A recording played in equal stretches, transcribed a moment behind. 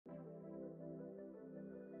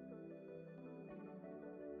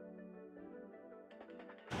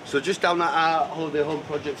So just down at our holiday home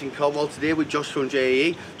project in Cornwall today with Josh from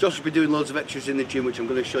JAE. Josh will be doing loads of extras in the gym, which I'm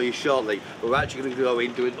going to show you shortly. But we're actually going to go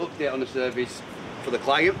in, do an update on the service for the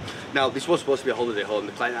client. Now, this was supposed to be a holiday home.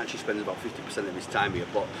 The client actually spends about 50% of his time here,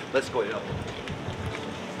 but let's go in up.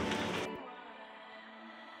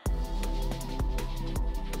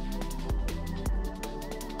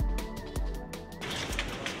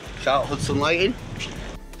 Shout out Hudson Lighting.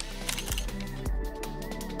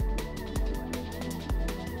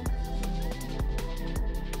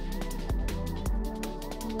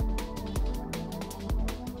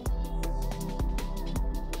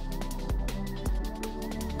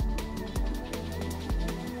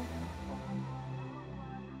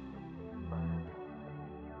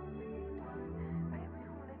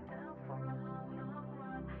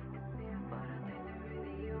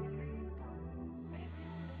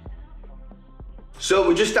 So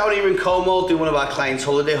we're just down here in Cornwall doing one of our clients'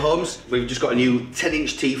 holiday homes. We've just got a new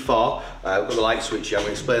 10-inch T4. We've got the light switch here. I'm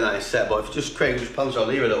going to explain that in a sec, but if just Craig just pans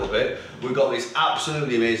around here a little bit, we've got this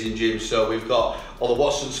absolutely amazing gym. So we've got all the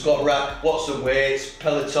Watson squat rack, Watson weights,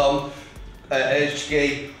 Peloton, edge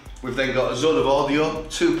ski. We've then got a zone of audio,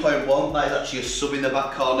 2.1. That is actually a sub in the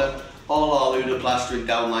back corner. All our lunar plastering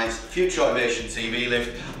downlights, future automation TV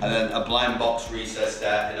lift, and then a blind box recess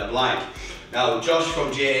there in a blind. Now, Josh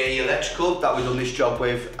from JAE Electrical, that we've done this job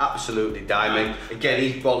with, absolutely diamond. Again,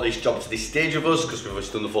 he brought this job to this stage of us because we've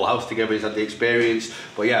just done the full house together, he's had the experience.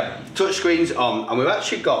 But yeah, touchscreens on, and we've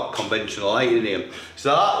actually got conventional lighting in here. So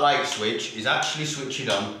that light switch is actually switching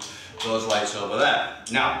on those lights over there.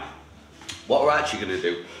 Now, what we're actually going to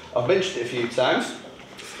do, I've mentioned it a few times,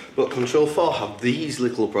 but Control4 have these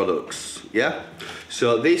little products, yeah?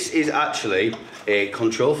 So this is actually a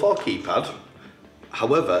Control4 keypad.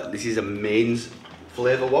 However, this is a mains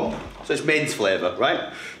flavour one. So it's mains flavour,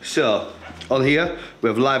 right? So on here, we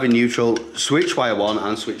have live and neutral, switch wire 1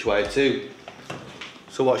 and switch wire 2.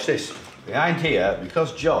 So watch this. Behind here,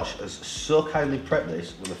 because Josh has so kindly prepped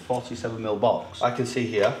this with a 47mm box, I can see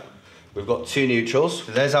here, we've got 2 neutrals.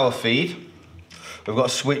 So there's our feed. We've got a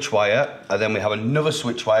switch wire, and then we have another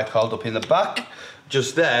switch wire called up in the back,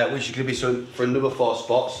 just there, which is going to be for another 4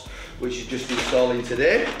 spots, which is just installing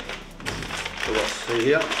today. So let's see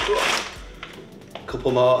here. A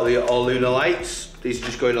couple more of the all lunar lights. These are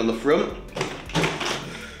just going on the front.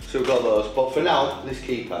 So we've got those. But for now, this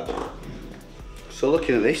keypad. So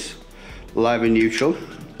looking at this, live and neutral,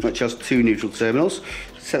 which has 2 neutral terminals.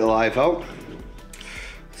 Set the live out.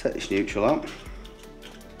 Set this neutral out.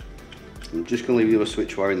 I'm just going to leave the other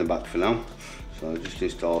switch wire in the back for now. So I'll just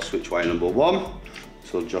install switch wire number 1.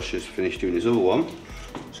 So Josh has finished doing his other one.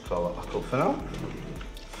 Let's call that back up for now.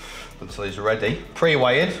 Until he's ready.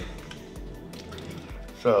 Pre-wired.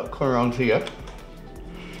 So come around here.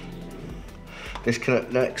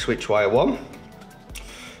 Disconnect switch wire 1.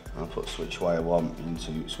 I'll put switch wire 1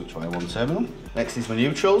 into switch wire 1 terminal. Next is my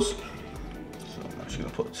neutrals. So I'm actually going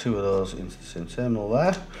to put 2 of those into the same terminal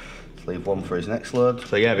there. Let's leave 1 for his next load.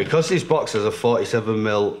 So yeah, because this box has a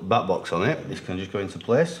 47mm back box on it, this can just go into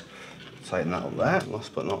place. Tighten that up there.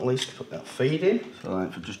 Last but not least, put that feed in. So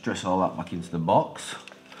if I just dress all that back into the box.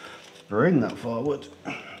 Bring that forward.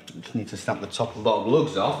 Just need to snap the top and bottom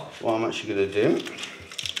lugs off. What I'm actually going to do,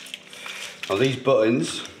 now these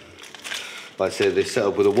buttons, like I say, they're set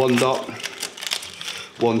up with a 1 dot,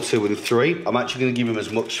 1, 2 and 3. I'm actually going to give them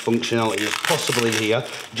as much functionality as possible in here,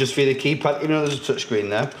 just via the keypad, even though there's a touchscreen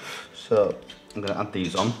there. So I'm going to add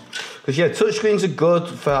these on. Because yeah, touchscreens are good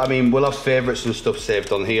for, I mean, we'll have favourites and stuff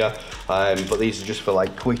saved on here, but these are just for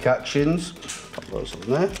like quick actions. Pop those on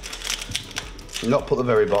there. Not put the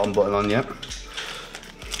very bottom button on yet.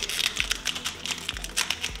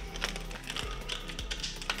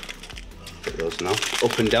 Get those now,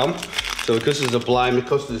 up and down. So because there's a blind,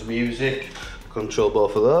 because there's music, control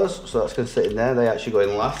both of those. So that's going to sit in there, they actually go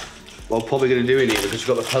in last. What I'm probably going to do in here, because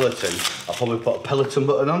you've got the Peloton, I'll probably put a Peloton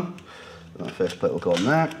button on. And that first plate will go on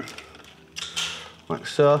there. Like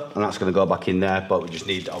so, and that's going to go back in there, but we just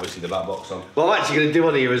need obviously the back box on. What I'm actually going to do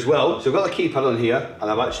on here as well, so I've got the keypad on here, and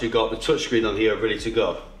I've actually got the touchscreen on here ready to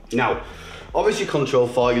go. Now, obviously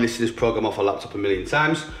Control4, you listen to this program off a laptop a million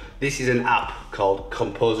times. This is an app called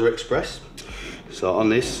Composer Express. So on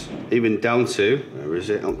this, even down to, where is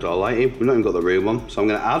it, outdoor lighting, we've not even got the room on, so I'm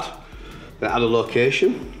going to add a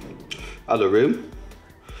location, add a room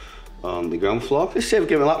on the ground floor. Let's say I've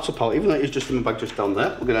given my laptop out, even though it's just in my bag just down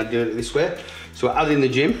there, we're going to do it this way. So we're adding the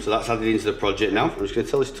gym, so that's added into the project now. I'm just going to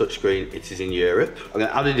tell this touchscreen it is in Europe. I'm going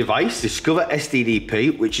to add a device, Discover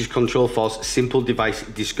SDDP, which is Control4's simple device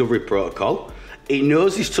discovery protocol. It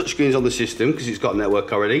knows this touchscreen's on the system because it's got a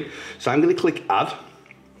network already. So I'm going to click add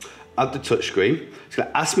the touchscreen. It's going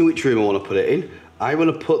to ask me which room I want to put it in, I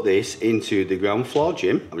want to put this into the ground floor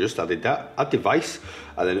gym. I've just added that, add device,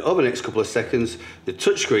 and then over the next couple of seconds, the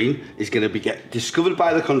touchscreen is going to get discovered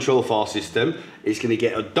by the Control4 system. It's going to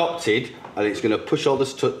get adopted, and it's going to push all the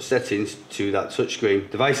settings to that touchscreen.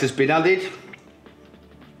 Device has been added.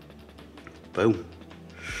 Boom.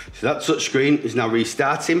 So that touchscreen is now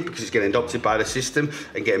restarting because it's getting adopted by the system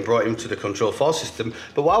and getting brought into the Control4 system.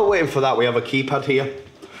 But while we're waiting for that, we have a keypad here.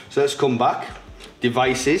 So let's come back.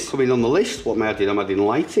 Devices coming on the list. What am I adding? I'm adding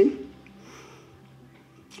lighting.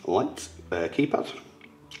 Light, keypad.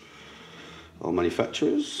 All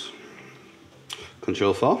manufacturers.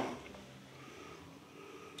 Control4.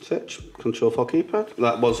 Search, Control4 keypad.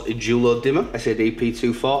 That was a dual load dimmer,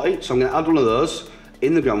 SADP240. So I'm going to add one of those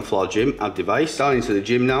in the ground floor gym, add device. Down into the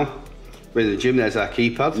gym now. We're in the gym, there's our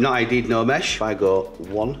keypad. Not ID'd, no mesh. If I go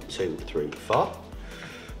 1, 2, 3, 4.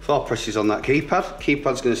 4 presses on that keypad.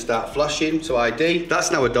 Keypad's going to start flashing to ID. That's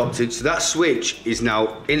now adopted, so that switch is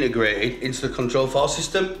now integrated into the Control4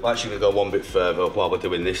 system. We're actually going to go one bit further while we're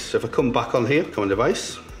doing this. So if I come back on here, come on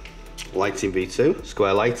device, lighting V2,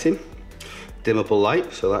 square lighting, dimmable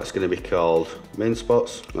light, so that's going to be called main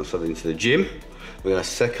spots. That's added into the gym. We're going to have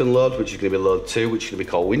second load, which is going to be load 2, which is going to be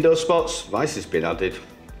called window spots. Device has been added.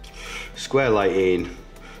 Square lighting,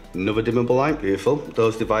 another dimmable light, beautiful.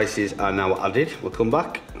 Those devices are now added. We'll come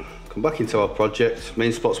back into our project,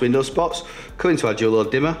 main spots, window spots, come into our dual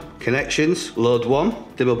load dimmer, connections, load 1,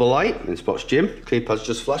 dimmable light, main spots gym. Keypad's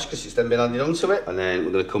just flashed because it's then been added onto it. And then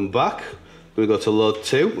we're going to come back, we're going to go to load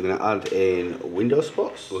 2, we're going to add in window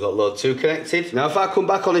spots. We've got load 2 connected. Now if I come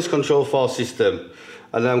back on this Control4 system,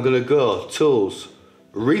 and then I'm going to go tools,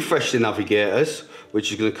 refresh the navigators,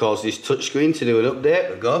 which is going to cause this touchscreen to do an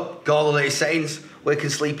update. Go all the latest settings, wake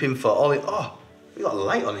and sleep info, all in. Oh, we got a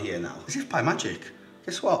light on here now. Is this by magic?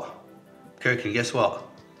 Guess what? Kirkin, guess what?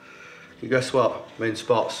 You guess what? Main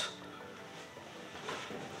spots.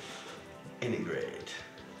 Integrated.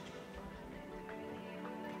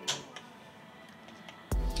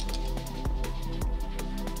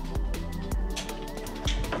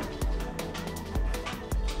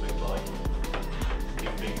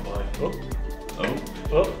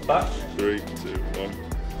 Oh, back. 3, 2, 1.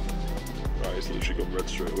 Right, it's literally gone red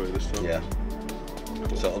straight away this time. Yeah.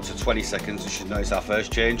 Cool. So up to 20 seconds, you should notice our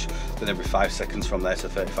first change. Then every 5 seconds from there to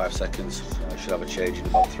 35 seconds. So I should have a change in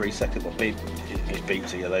about 3 seconds. But beep, it's beep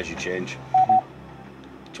to you, there's your change.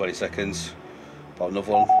 20 seconds. About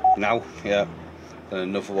another one now, yeah. Then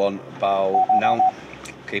another one about now.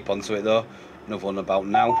 Keep on to it though. Another one about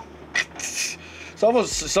now. It's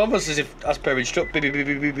almost as if as per instruct, beep, beep,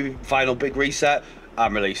 beep, beep, beep, final big reset,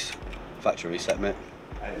 arm release. Factory reset, mate.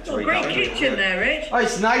 Oh, great kitchen there, Rich. Oh,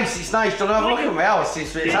 it's nice, it's nice. Don't have a look at my house.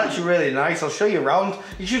 It's actually really nice. I'll show you around.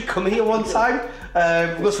 You should come here one time.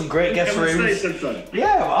 We've got some great guest rooms.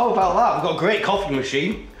 Yeah, how about that? We've got a great coffee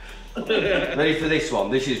machine. Ready for this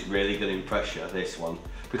one? This is really going to impress you, this one.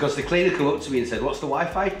 Because the cleaner came up to me and said, what's the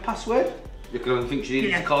Wi-Fi password? You're going to think she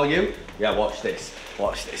needed to call you? Yeah, watch this.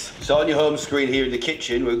 Watch this. So on your home screen here in the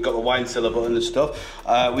kitchen, we've got the wine cellar button and stuff.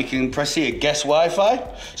 We can press here, guest Wi-Fi.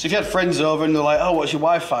 So if you had friends over and they're like, oh, what's your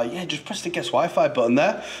Wi-Fi? Yeah, just press the guest Wi-Fi button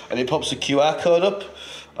there, and it pops a QR code up.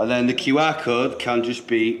 And then the QR code can just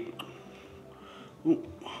be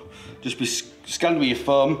scanned with your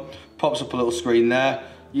phone, pops up a little screen there.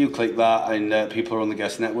 You click that and people are on the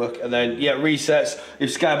guest network. And then, yeah, resets.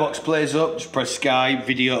 If Skybox plays up, just press Sky,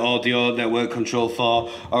 video, audio, network, Control4,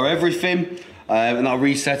 or everything. And that'll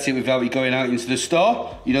reset it without you going out into the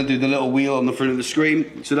store. You don't do the little wheel on the front of the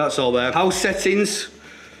screen. So that's all there. House settings,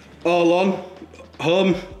 all on.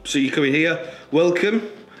 Home, so you come in here. Welcome,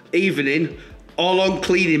 evening, all on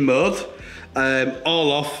cleaning mode.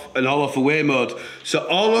 All off and all off away mode. So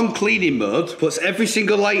all on cleaning mode puts every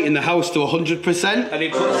single light in the house to 100%, and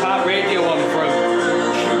it puts our radio on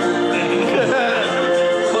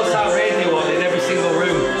puts our radio on in every single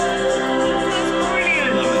room.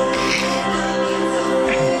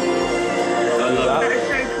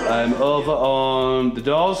 Over on the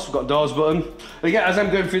doors, we've got doors button. And again, as I'm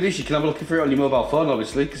going through this, you can have a look through it on your mobile phone,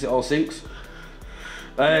 obviously, because it all syncs.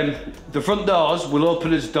 The front doors will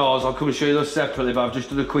open as doors. I'll come and show you those separately, but I've just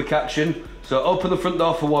done a quick action. So open the front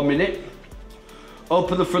door for 1 minute.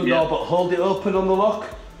 Open the front door, but hold it open on the lock.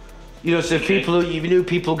 You know, so if people, you knew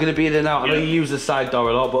people are going to be in and out. I know you use the side door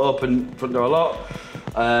a lot, but open front door a lot.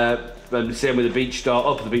 And same with the beach door.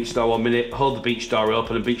 Open the beach door 1 minute, hold the beach door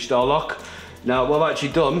open and beach door lock. Now, what I've actually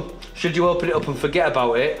done, should you open it up and forget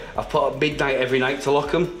about it, I've put up midnight every night to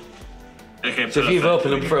lock them. Okay, so if you've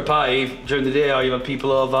opened them for a party during the day or you've had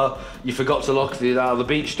people over, you forgot to lock the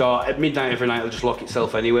beach door, at midnight every night it'll just lock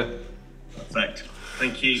itself anyway. Perfect.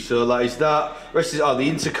 Thank you. So that is that. Rest is the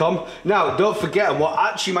intercom. Now, don't forget, and what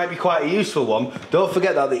actually might be quite a useful one, don't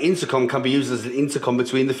forget that the intercom can be used as an intercom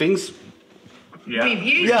between the things. Yeah. We've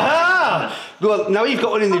used Yeah! Well, now you've got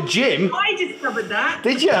one in the gym. I discovered that.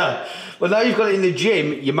 Did you? Well, now you've got it in the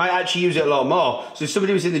gym, you might actually use it a lot more. So if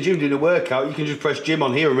somebody was in the gym doing a workout, you can just press gym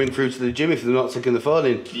on here and ring through to the gym if they're not taking the phone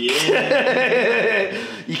in. Yeah.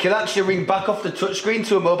 You can actually ring back off the touchscreen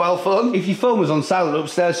to a mobile phone. If your phone was on silent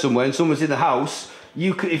upstairs somewhere and someone was in the house,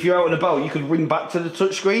 you could, if you're out and about, you could ring back to the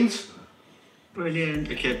touchscreens. Brilliant.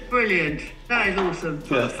 Okay. Brilliant. That is awesome.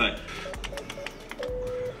 Perfect.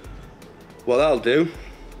 What that'll do,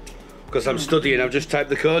 because I'm studying, I've just typed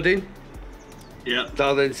the code in. Yeah.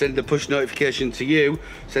 That'll then send a push notification to you,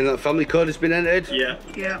 saying that the family code has been entered. Yeah.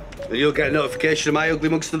 Yeah. And you'll get a notification of my ugly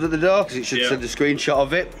mug stood at the door, because it should Yeah. send a screenshot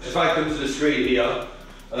of it. If I come to the screen here,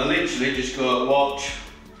 and I literally just go watch,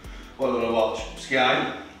 what do I want to watch?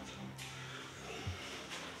 Sky.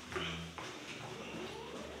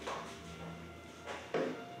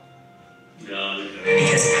 No.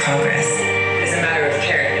 Because progress is a matter of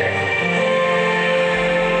character.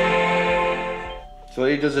 So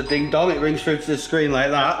he does a ding dong, it rings through to the screen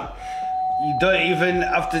like that. You don't even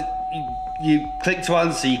have to, you click to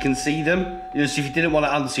answer, you can see them. You know, so if you didn't want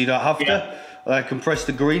to answer, you don't have to. I can press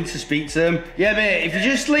the green to speak to them. Yeah, mate, if you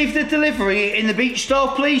just leave the delivery in the beach store,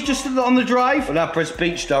 please, just on the drive. When I press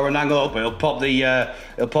beach store and hang up, it'll pop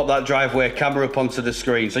that driveway camera up onto the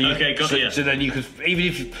screen. So you, Okay, got it. So then you could, even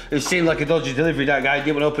if it seemed like a dodgy delivery, that guy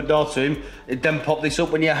didn't want to open the door to him, it'd then pop this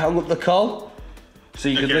up when you hung up the call. So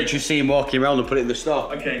you could literally see him walking around and put it in the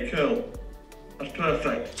store. Okay, cool. That's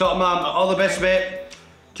perfect. Top man, all the best, mate.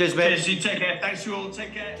 Cheers, mate. Cheers, you take care. Thanks you all.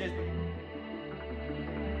 Take care. Cheers.